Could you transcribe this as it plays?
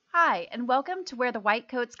Hi, and welcome to Where the White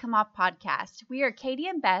Coats Come Off podcast. We are Katie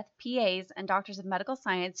and Beth, PAs and doctors of medical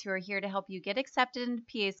science, who are here to help you get accepted into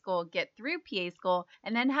PA school, get through PA school,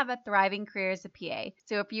 and then have a thriving career as a PA.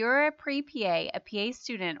 So if you're a pre-PA, a PA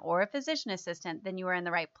student, or a physician assistant, then you are in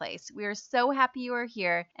the right place. We are so happy you are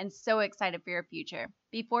here and so excited for your future.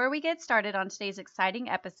 Before we get started on today's exciting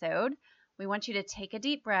episode, we want you to take a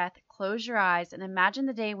deep breath, close your eyes, and imagine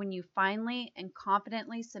the day when you finally and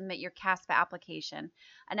confidently submit your CASPA application,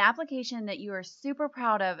 an application that you are super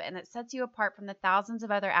proud of and that sets you apart from the thousands of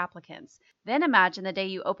other applicants. Then imagine the day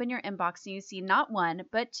you open your inbox and you see not one,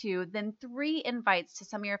 but two, then three invites to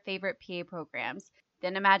some of your favorite PA programs.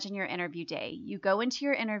 Then imagine your interview day. You go into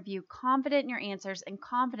your interview confident in your answers and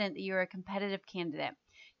confident that you are a competitive candidate.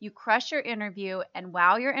 You crush your interview and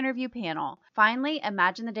wow your interview panel. Finally,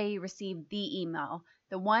 imagine the day you receive the email,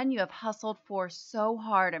 the one you have hustled for so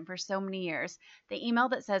hard and for so many years, the email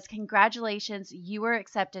that says, "Congratulations, you were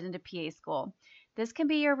accepted into PA school." This can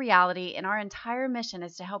be your reality, and our entire mission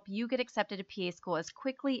is to help you get accepted to PA school as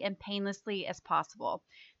quickly and painlessly as possible.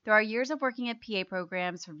 Through our years of working at PA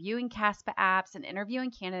programs, reviewing CASPA apps, and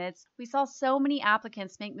interviewing candidates, we saw so many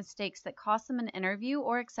applicants make mistakes that cost them an interview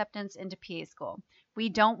or acceptance into PA school. We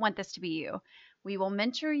don't want this to be you. We will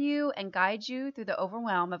mentor you and guide you through the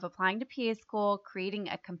overwhelm of applying to PA school, creating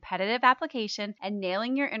a competitive application, and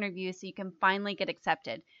nailing your interview so you can finally get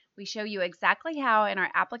accepted. We show you exactly how in our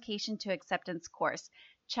application to acceptance course.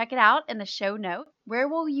 Check it out in the show note. Where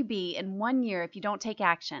will you be in 1 year if you don't take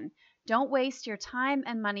action? Don't waste your time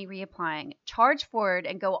and money reapplying. Charge forward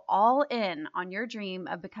and go all in on your dream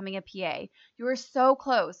of becoming a PA. You are so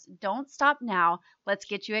close. Don't stop now. Let's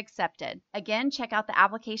get you accepted. Again, check out the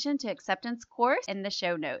application to acceptance course in the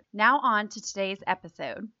show note. Now on to today's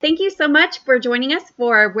episode. Thank you so much for joining us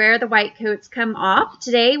for Where the White Coats Come Off.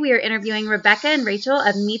 Today we are interviewing Rebecca and Rachel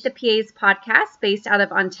of Meet the PAs podcast based out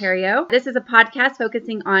of Ontario. This is a podcast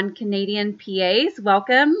focusing on Canadian PAs.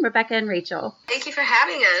 Welcome, Rebecca and Rachel. Thank you for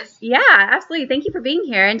having us. Yeah, absolutely. Thank you for being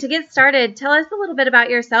here. And to get started, tell us a little bit about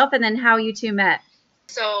yourself and then how you two met.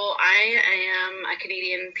 So I am a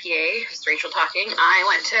Canadian PA, just Rachel talking. I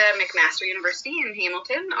went to McMaster University in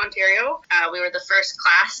Hamilton, Ontario. We were the first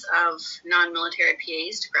class of non-military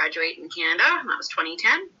PAs to graduate in Canada, and that was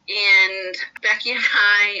 2010. And Becky and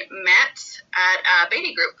I met at a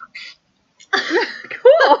baby group.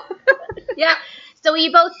 Cool. Yeah. So were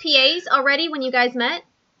you both PAs already when you guys met?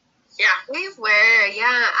 Yeah. We were,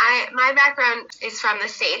 yeah. My background is from the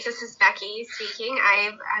States. This is Becky speaking.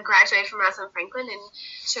 I graduated from Rosalind Franklin in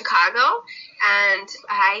Chicago, and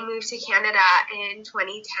I moved to Canada in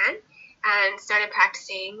 2010 and started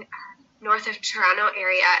practicing north of Toronto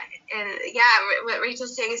area. And yeah, what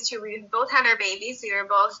Rachel's saying is true. We both had our babies. We were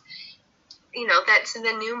both, that's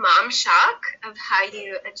the new mom shock of how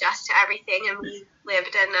you adjust to everything. And we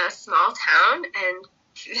lived in a small town, and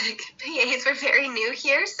PAs were very new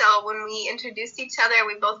here, so when we introduced each other,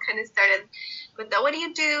 we both kind of started with the, "What do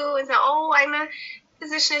you do?" And so, "Oh, I'm a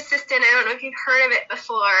physician assistant. I don't know if you've heard of it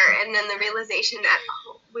before." And then the realization that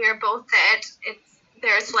we're both that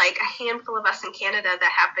there's like a handful of us in Canada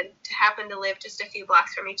that happen to live just a few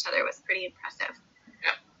blocks from each other was pretty impressive.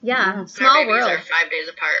 Yeah, small Our babies world. are 5 days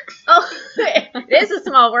apart. Oh, it is a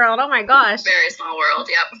small world. Oh my gosh. Very small world,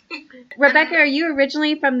 yep. Rebecca, are you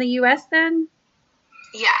originally from the U.S. then?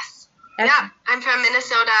 Yes. Okay. Yeah, I'm from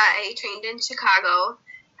Minnesota. I trained in Chicago,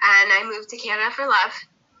 and I moved to Canada for love.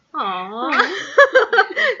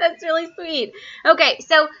 Aww. That's really sweet. Okay,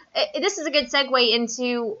 so this is a good segue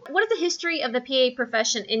into what is the history of the PA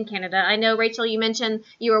profession in Canada? I know, Rachel, you mentioned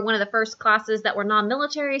you were one of the first classes that were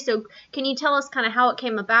non-military, so can you tell us kind of how it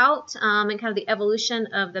came about and kind of the evolution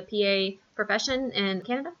of the PA profession in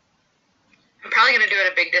Canada? I'm probably going to do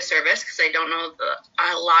it a big disservice because I don't know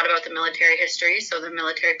a lot about the military history, so the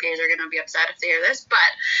military PAs are going to be upset if they hear this, but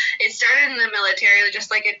it started in the military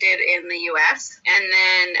just like it did in the U.S., and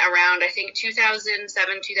then around, I think,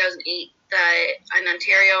 2007, 2008, in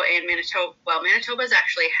Ontario and Manitoba's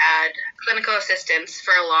actually had clinical assistants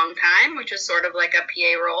for a long time, which was sort of like a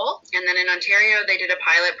PA role. And then in Ontario, they did a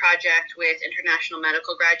pilot project with international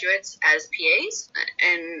medical graduates as PAs.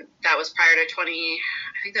 And that was prior to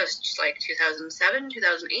I think that was just like 2007,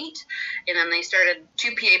 2008. And then they started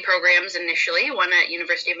 2 PA programs initially, one at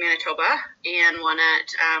University of Manitoba and one at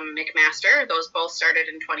McMaster. Those both started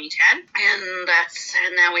in 2010.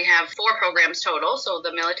 And now we have 4 programs total. So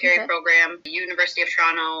the military program, University of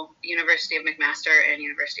Toronto, University of McMaster, and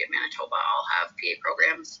University of Manitoba all have PA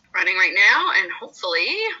programs running right now, and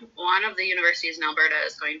hopefully one of the universities in Alberta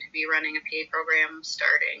is going to be running a PA program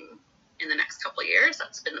starting in the next couple of years.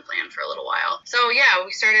 That's been the plan for a little while. So yeah,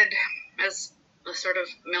 we started as the sort of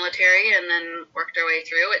military and then worked our way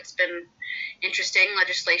through. It's been interesting.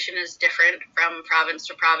 Legislation is different from province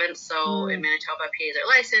to province. So in Manitoba, PAs are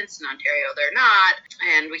licensed. In Ontario, they're not.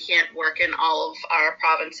 And we can't work in all of our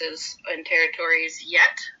provinces and territories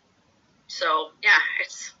yet. So, yeah,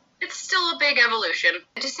 it's still a big evolution.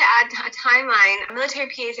 Just to add a timeline, military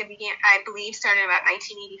PAs, I believe, started about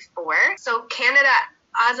 1984. So Canada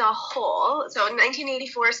as a whole, so in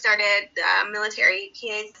 1984 started military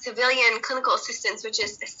PAs, civilian clinical assistants, which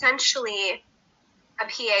is essentially a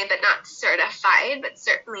PA but not certified, but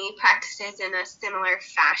certainly practices in a similar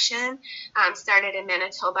fashion, started in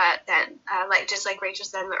Manitoba then, just like Rachel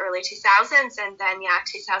said, in the early 2000s, and then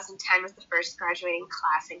 2010 was the first graduating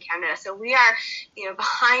class in Canada. So we are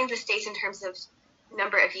behind the States in terms of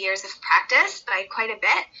number of years of practice by quite a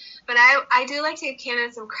bit, but I do like to give Canada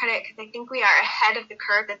some credit because I think we are ahead of the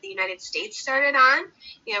curve that the United States started on.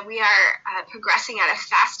 We are progressing at a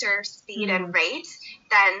faster speed and rate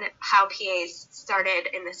than how PAs started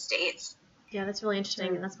in the States. Yeah, that's really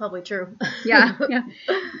interesting, and that's probably true. Yeah.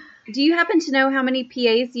 Do you happen to know how many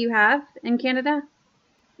PAs you have in Canada?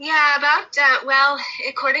 Yeah, about,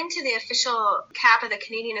 according to the official CAPA, the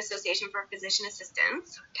Canadian Association for Physician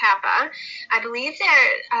Assistants, CAPA, I believe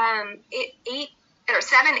there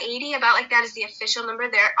 780, about like that is the official number.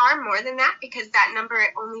 There are more than that because that number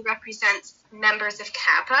only represents members of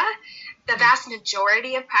CAPA. The vast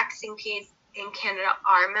majority of practicing PAs in Canada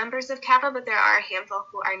are members of CAPA, but there are a handful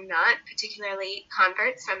who are not, particularly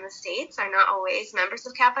converts from the States are not always members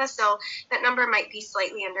of CAPA, so that number might be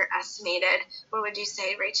slightly underestimated. What would you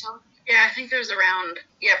say, Rachel? Yeah, I think there's around,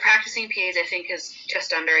 practicing PAs I think is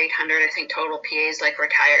just under 800. I think total PAs, like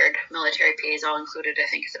retired military PAs all included, I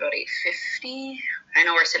think is about 850. I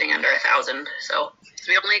know we're sitting under 1,000, so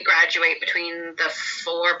we only graduate between the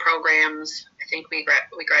 4 programs. I think we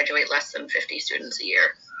graduate less than 50 students a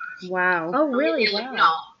year. Wow. Oh, really? Wow.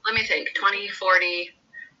 No, let me think. 20, 40,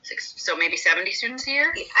 so maybe 70 students a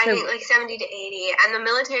year? I think like 70 to 80. And the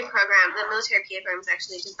military PA program is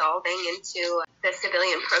actually dissolving into the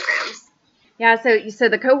civilian programs. Yeah, so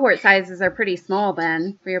the cohort sizes are pretty small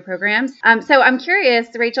then for your programs. So I'm curious,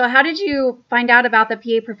 Rachel, how did you find out about the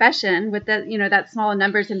PA profession with that small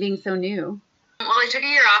numbers and being so new? Well, I took a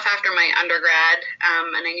year off after my undergrad,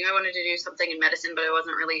 and I knew I wanted to do something in medicine, but I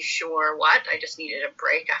wasn't really sure what. I just needed a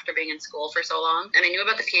break after being in school for so long. And I knew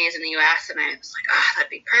about the PAs in the U.S., and I was like, that'd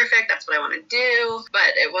be perfect. That's what I want to do.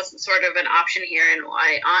 But it wasn't sort of an option here, and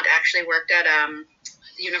my aunt actually worked at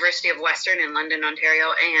the University of Western in London,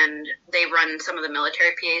 Ontario, and they run some of the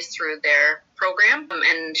military PAs through their program.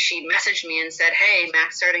 And she messaged me and said, hey,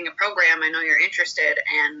 Mac's starting a program. I know you're interested.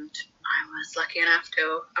 And I was lucky enough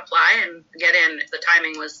to apply and get in. The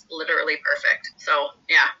timing was literally perfect. So,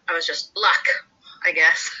 yeah, I was just luck, I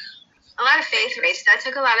guess. A lot of faith, Rach. That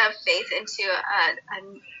took a lot of faith into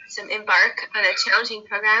some embark on a challenging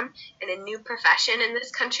program in a new profession in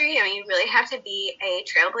this country. I mean, you really have to be a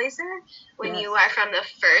trailblazer when you are from the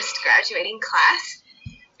first graduating class.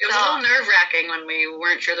 It was a little nerve-wracking when we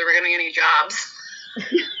weren't sure that we were going to get any jobs.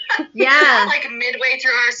 Yeah. Like midway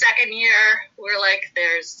through our second year, we're like,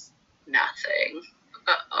 there's nothing.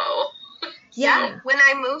 Uh-oh. Yeah. When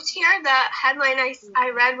I moved here, the headline I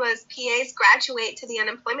read was PAs graduate to the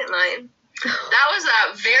unemployment line. That was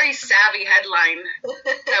a very savvy headline.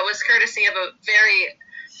 That was courtesy of a very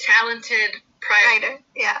talented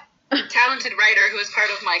talented writer who was part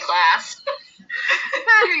of my class,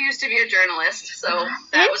 who used to be a journalist. So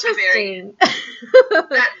that was a very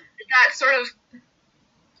that sort of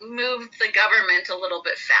moved the government a little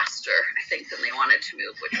bit faster, I think, than they wanted to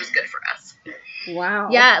move, which was good for us. Wow.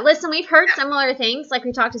 Yeah, listen, we've heard similar things. Like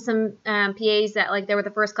we talked to some PAs that like they were the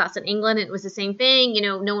first class in England, and it was the same thing.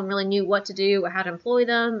 No one really knew what to do or how to employ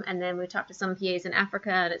them. And then we talked to some PAs in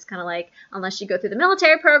Africa, and it's kind of like unless you go through the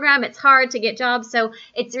military program, it's hard to get jobs. So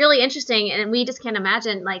it's really interesting, and we just can't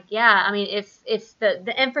imagine. Like, I mean, if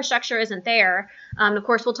the infrastructure isn't there, of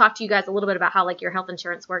course we'll talk to you guys a little bit about how like your health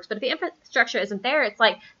insurance works. But if the infrastructure isn't there, it's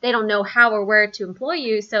like they don't know how or where to employ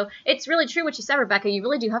you. So it's really true what you said, Rebecca. You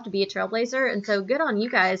really do have to be a trailblazer. And so good on you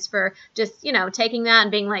guys for just, taking that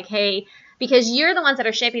and being like, hey, because you're the ones that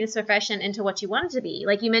are shaping this profession into what you want it to be.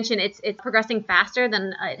 Like you mentioned, it's progressing faster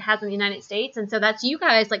than it has in the United States. And so that's you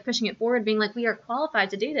guys like pushing it forward, being like, we are qualified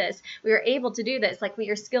to do this. We are able to do this. Like we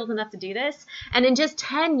are skilled enough to do this. And in just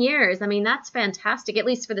 10 years, I mean, that's fantastic, at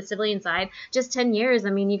least for the civilian side. Just 10 years, I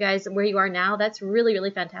mean, you guys, where you are now, that's really, really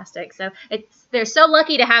fantastic. So they're so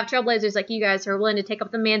lucky to have trailblazers like you guys who are willing to take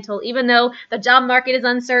up the mantle, even though the job market is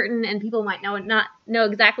uncertain and people might not know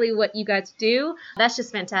exactly what you guys do. That's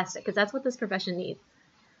just fantastic because that's what this profession needs.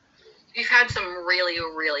 we've had some really,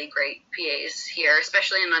 really great PAs here,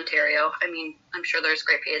 especially in Ontario. I mean, I'm sure there's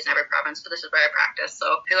great PAs in every province, but this is where I practice. So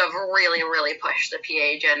who have really, really pushed the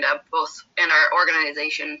PA agenda, both, and our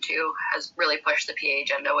organization too has really pushed the PA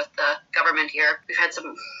agenda with the government here. We've had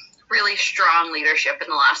some really strong leadership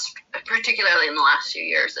particularly in the last few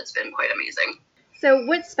years. It's been quite amazing. So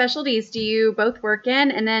what specialties do you both work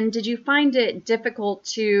in? And then did you find it difficult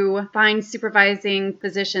to find supervising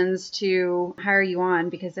physicians to hire you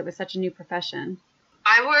on because it was such a new profession?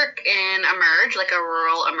 I work in Emerge, like a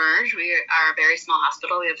rural Emerge. We are a very small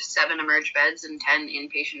hospital. We have 7 Emerge beds and 10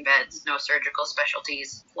 inpatient beds, no surgical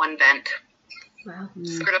specialties, 1 vent. Wow.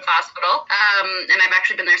 Sort of hospital. And I've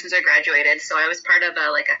actually been there since I graduated. So I was part of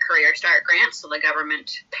a Career Start grant. So the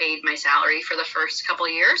government paid my salary for the first couple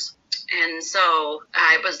of years. And so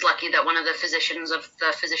I was lucky that one of the physicians of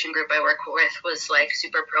the physician group I work with was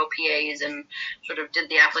super pro PAs and sort of did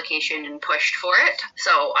the application and pushed for it.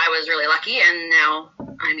 So I was really lucky. And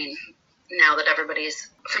now that everybody's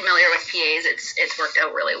familiar with PAs, it's worked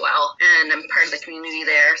out really well. And I'm part of the community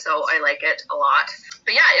there, so I like it a lot.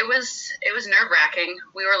 But yeah, it was nerve-wracking.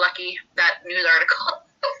 We were lucky that news article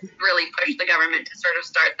really pushed the government to sort of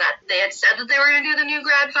start that. They had said that they were going to do the new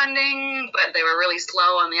grad funding, but they were really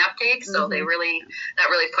slow on the uptake, so that really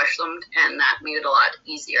pushed them, and that made it a lot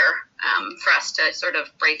easier for us to sort of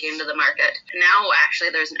break into the market. Now,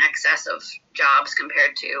 actually, there's an excess of jobs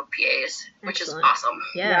compared to PAs, which Excellent. is awesome.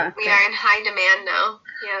 Yeah. We are in high demand now.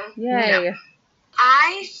 Yeah. Yay. Yeah.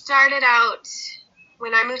 I started out,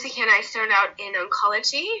 when I moved to Canada, I started out in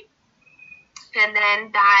oncology. And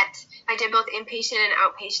then I did both inpatient and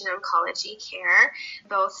outpatient oncology care,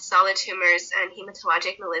 both solid tumors and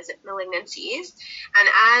hematologic malignancies. And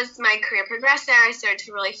as my career progressed there, I started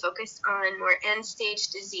to really focus on more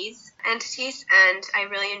end-stage disease entities, and I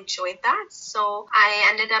really enjoyed that. So I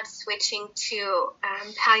ended up switching to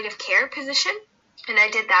palliative care position. And I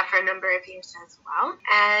did that for a number of years as well.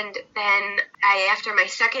 And then after my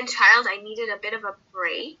second child, I needed a bit of a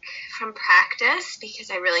break from practice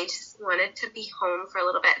because I really just wanted to be home for a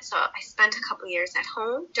little bit. So I spent a couple years at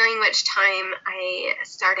home, during which time I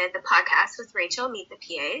started the podcast with Rachel, Meet the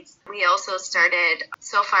PAs. We also started,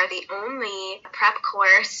 so far, the only prep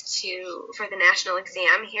course for the national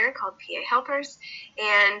exam here called PA Helpers.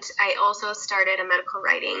 And I also started a medical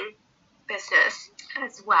writing business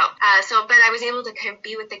as well. But I was able to kind of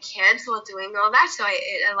be with the kids while doing all that, so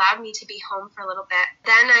it allowed me to be home for a little bit.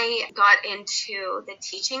 Then I got into the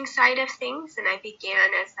teaching side of things, and I began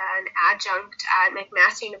as an adjunct at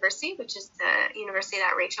McMaster University, which is the university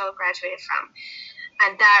that Rachel graduated from.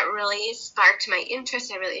 And that really sparked my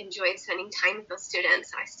interest. I really enjoyed spending time with those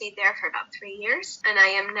students. So I stayed there for about 3 years. And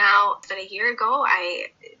I am now, about a year ago, I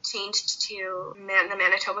changed to the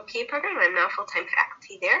Manitoba PA program. I'm now full-time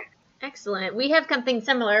faculty there. Excellent. We have something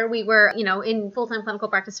similar. We were, in full-time clinical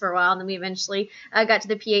practice for a while, and then we eventually got to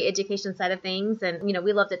the PA education side of things, and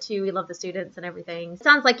we loved it too. We love the students and everything.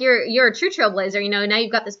 Sounds like you're a true trailblazer. Now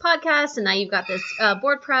you've got this podcast, and now you've got this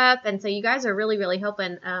board prep, and so you guys are really, really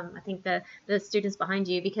helping. I think the students behind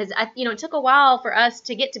you, because it took a while for us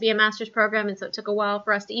to get to be a master's program, and so it took a while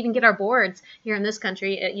for us to even get our boards here in this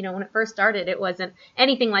country. When it first started, it wasn't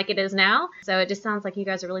anything like it is now. So it just sounds like you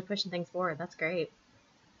guys are really pushing things forward. That's great.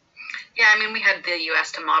 Yeah, we had the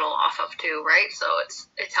U.S. to model off of too, right? So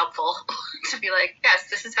it's helpful to be like, yes,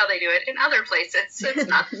 this is how they do it in other places. It's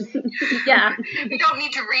not. Yeah. We don't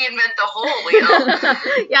need to reinvent the whole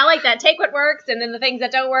wheel. Yeah, I like that. Take what works, and then the things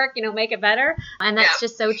that don't work, make it better. And that's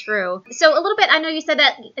just so true. So a little bit, I know you said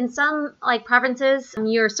that in some provinces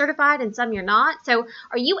you're certified and some you're not. So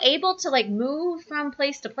are you able to move from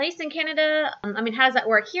place to place in Canada? How does that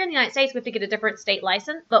work? Here in the United States, we have to get a different state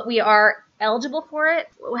license, but we are eligible for it.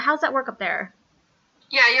 How's that work up there?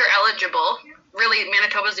 Yeah, you're eligible. Really,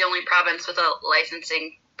 Manitoba's the only province with a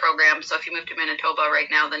licensing program. So if you move to Manitoba right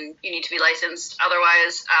now, then you need to be licensed.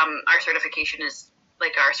 Otherwise, our certification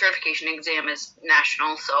exam is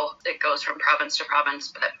national, so it goes from province to province.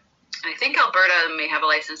 But I think Alberta may have a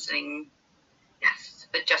licensing. Yes,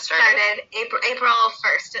 it just started. April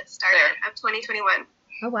 1st. It started of 2021.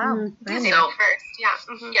 Oh, wow. So, April 1st, yeah.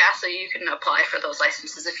 Mm-hmm. Yeah, so you can apply for those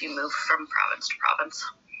licenses if you move from province to province.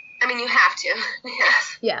 You have to.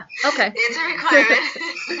 Yes. Yeah. Okay. It's a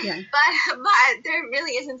requirement. Yeah. But there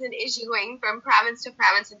really isn't an issue going from province to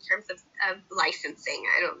province in terms of licensing.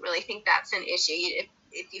 I don't really think that's an issue.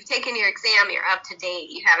 If you've taken your exam, you're up to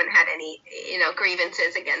date. You haven't had any,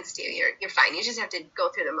 grievances against you. You're fine. You just have to go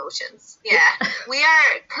through the motions. Yeah. We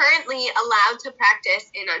are currently allowed to practice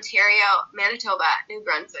in Ontario, Manitoba, New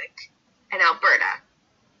Brunswick, and Alberta.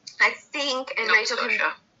 I think, and Nova Rachel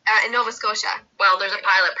Scotia. in Nova Scotia. Well, there's a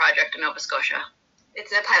pilot project in Nova Scotia.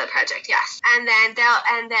 It's a pilot project, yes. And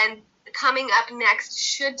then coming up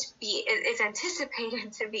next is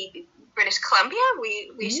anticipated to be British Columbia.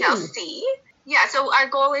 We shall see. Yeah, so our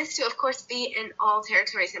goal is to, of course, be in all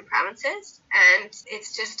territories and provinces, and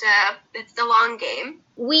it's just it's the long game.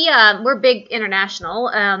 We're big international,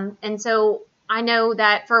 and so I know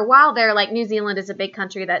that for a while there, like New Zealand is a big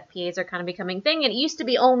country that PAs are kind of becoming a thing. And it used to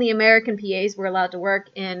be only American PAs were allowed to work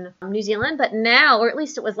in New Zealand, but now, or at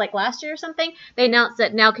least it was like last year or something, they announced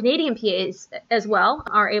that now Canadian PAs as well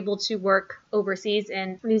are able to work overseas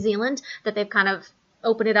in New Zealand, that they've kind of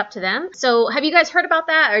open it up to them. So have you guys heard about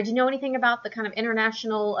that, or do you know anything about the kind of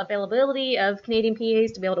international availability of Canadian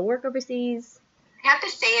PAs to be able to work overseas? I have to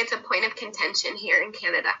say it's a point of contention here in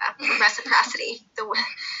Canada. Reciprocity. The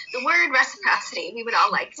word reciprocity, we would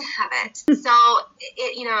all like to have it. So,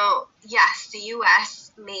 yes, the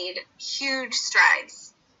U.S. made huge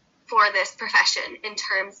strides for this profession in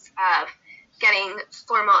terms of getting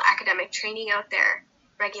formal academic training out there,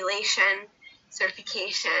 regulation,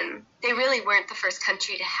 certification. They really weren't the first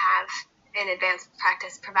country to have an advanced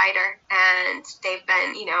practice provider, and they've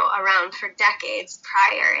been, around for decades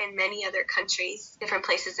prior in many other countries, different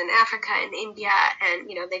places in Africa and India, and,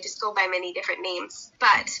 they just go by many different names.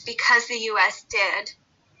 But because the U.S. did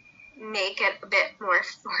make it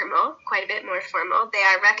quite a bit more formal, they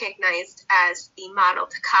are recognized as the model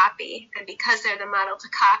to copy. And because they're the model to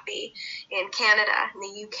copy in Canada, in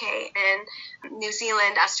the UK, and New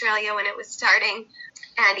Zealand, Australia when it was starting,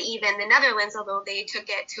 and even the Netherlands, although they took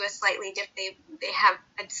it to a slightly different, they have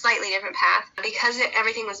a slightly different path, because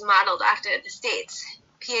everything was modeled after the States.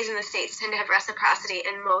 PAs in the States tend to have reciprocity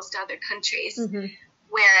in most other countries. Mm-hmm.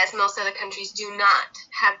 Whereas most other countries do not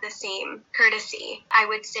have the same courtesy. I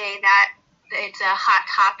would say that it's a hot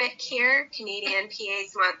topic here. Canadian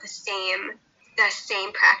PAs want the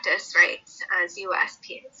same practice rights as U.S.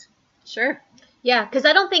 PAs. Sure. Yeah, because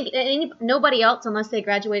I don't think nobody else, unless they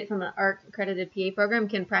graduate from an ARC accredited PA program,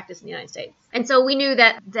 can practice in the United States. And so we knew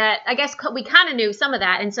that I guess we kind of knew some of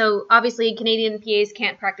that. And so obviously Canadian PAs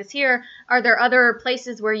can't practice here. Are there other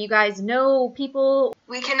places where you guys know people?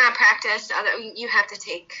 We cannot practice. You have to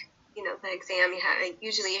take, the exam.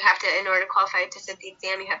 Usually you have to, in order to qualify to sit the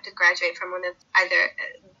exam, you have to graduate from one of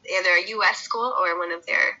either a U.S. school or one of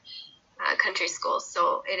their country schools.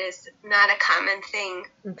 So it is not a common thing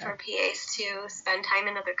for PAs to spend time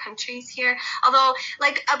in other countries here. Although,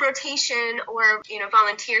 like, a rotation or,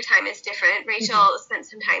 volunteer time is different. Rachel spent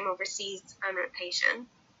some time overseas on rotation.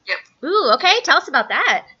 Yep. Ooh, okay. Tell us about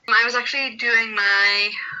that. I was actually doing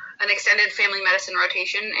an extended family medicine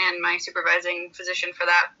rotation, and my supervising physician for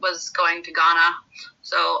that was going to Ghana.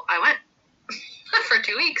 So I went for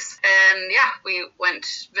 2 weeks. And, yeah, we went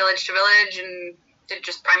village to village and did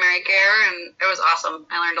just primary care, and it was awesome.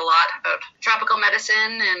 I learned a lot about tropical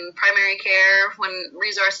medicine and primary care when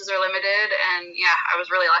resources are limited, and yeah, I was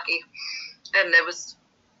really lucky. And it was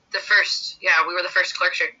we were the first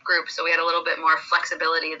clerkship group, so we had a little bit more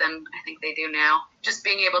flexibility than I think they do now. Just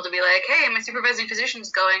being able to be like, hey, my supervising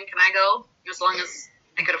physician's going, can I go? As long as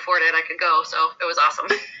I could afford it, I could go, so it was awesome.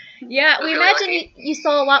 Yeah, we really imagine you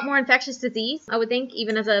saw a lot more infectious disease, I would think,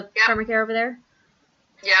 even as a primary care over there.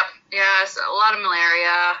 Yep. Yes, a lot of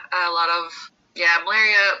malaria,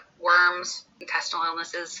 malaria, worms, intestinal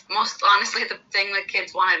illnesses. Most honestly, the thing that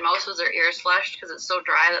kids wanted most was their ears flushed, because it's so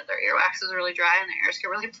dry that their earwax is really dry and their ears get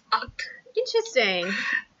really plugged. Interesting.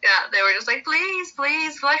 Yeah, they were just like, please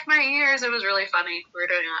flush my ears. It was really funny. We were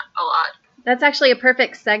doing that a lot. That's actually a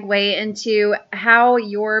perfect segue into how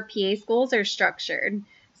your PA schools are structured.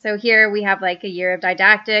 So here we have like a year of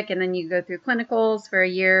didactic, and then you go through clinicals for a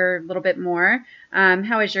year, a little bit more.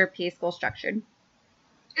 How is your PA school structured?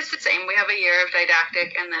 It's the same. We have a year of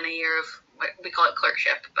didactic and then a year of, we call it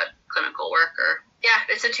clerkship, but clinical work.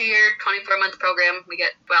 It's a 2-year, 24-month program. We get,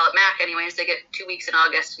 at MAC anyways, they get 2 weeks in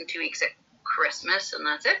August and 2 weeks at Christmas, and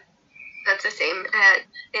that's it. That's the same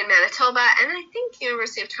in Manitoba, and I think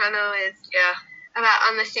University of Toronto is about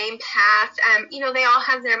on the same path. They all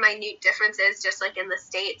have their minute differences, just like in the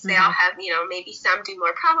States. They all have, maybe some do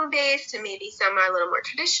more problem-based, and maybe some are a little more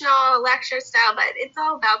traditional lecture style, but it's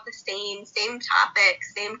all about the same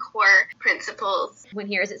topics, same core principles. When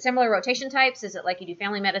here, is it similar rotation types? Is it like you do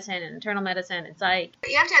family medicine and internal medicine and psych?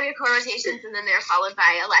 You have to have your core rotations, and then they're followed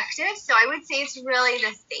by electives, so I would say it's really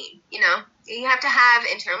the same, You have to have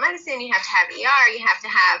internal medicine, you have to have ER, you have to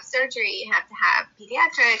have surgery, you have to have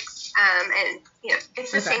pediatrics, and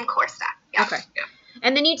it's the same core stuff. Yeah. Okay. Yeah.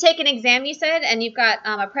 And then you take an exam, you said, and you've got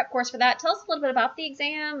a prep course for that. Tell us a little bit about the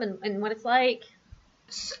exam and what it's like.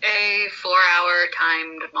 It's a 4-hour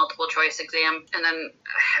timed multiple choice exam, and then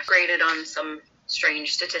graded on some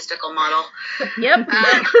strange statistical model. Yep.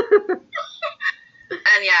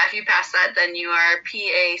 then, if you pass that, then you are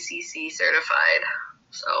PACC certified.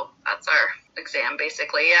 So that's our exam,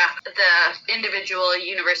 basically. The individual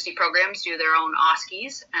university programs do their own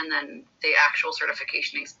OSCEs, and then the actual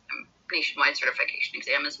nationwide certification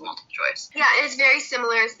exam is multiple choice. Yeah, it's very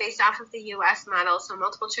similar. It's based off of the U.S. model, so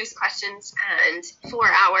multiple choice questions and 4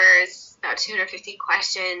 hours, about 250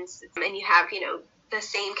 questions, and you have, the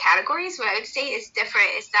same categories. What I would say is different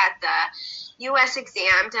is that the U.S.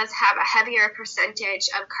 exam does have a heavier percentage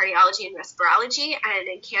of cardiology and respirology, and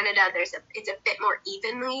in Canada it's a bit more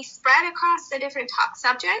evenly spread across the different top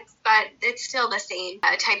subjects, but it's still the same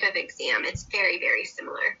type of exam. It's very, very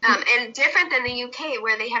similar. And different than the U.K.,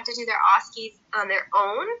 where they have to do their OSCEs on their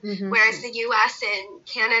own, whereas the U.S. and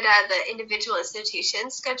Canada, the individual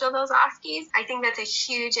institutions schedule those OSCEs. I think that's a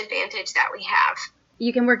huge advantage that we have.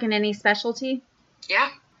 You can work in any specialty? Yeah.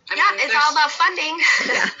 It's all about funding.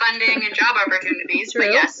 Funding and job opportunities. True.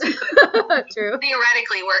 But yes, True.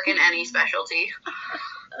 Theoretically work in any specialty.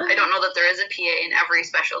 I don't know that there is a PA in every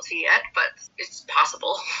specialty yet, but it's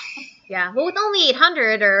possible. Yeah, well, with only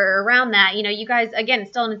 800 or around that, you guys, again, it's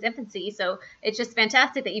still in its infancy, so it's just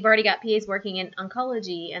fantastic that you've already got PAs working in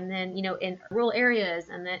oncology and then, in rural areas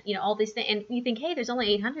and then, all these things. And you think, hey, there's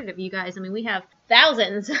only 800 of you guys. I mean, we have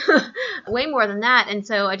thousands, way more than that. And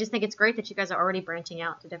so I just think it's great that you guys are already branching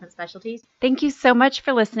out to different specialties. Thank you so much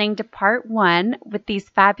for listening to part 1 with these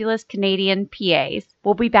fabulous Canadian PAs.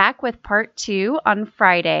 We'll be back with part 2 on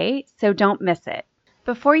Friday, so don't miss it.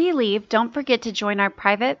 Before you leave, don't forget to join our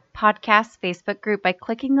private podcast Facebook group by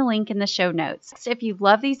clicking the link in the show notes. If you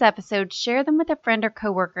love these episodes, share them with a friend or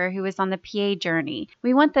coworker who is on the PA journey.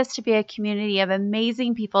 We want this to be a community of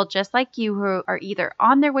amazing people just like you who are either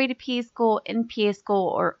on their way to PA school, in PA school,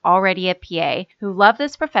 or already a PA, who love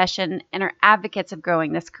this profession and are advocates of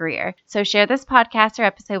growing this career. So share this podcast or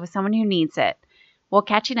episode with someone who needs it. We'll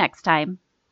catch you next time.